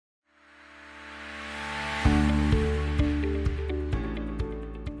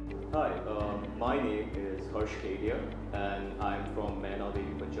Kedia, and I'm from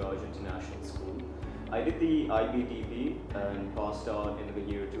Mainadevi Bajaj International School. I did the IBDP and passed out in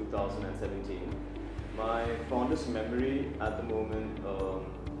the year 2017. My fondest memory at the moment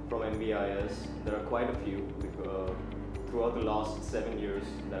from MBIS, there are quite a few throughout the last 7 years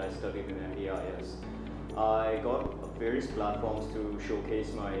that I studied in MBIS. I got various platforms to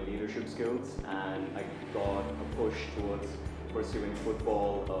showcase my leadership skills, and I got a push towards pursuing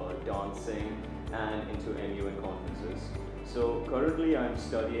football, dancing, and into MUN conferences. So currently I'm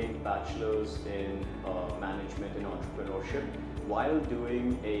studying bachelor's in management and entrepreneurship while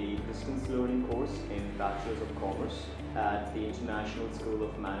doing a distance learning course in Bachelor's of Commerce at the International School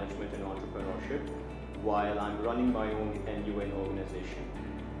of Management and Entrepreneurship while I'm running my own MUN organization.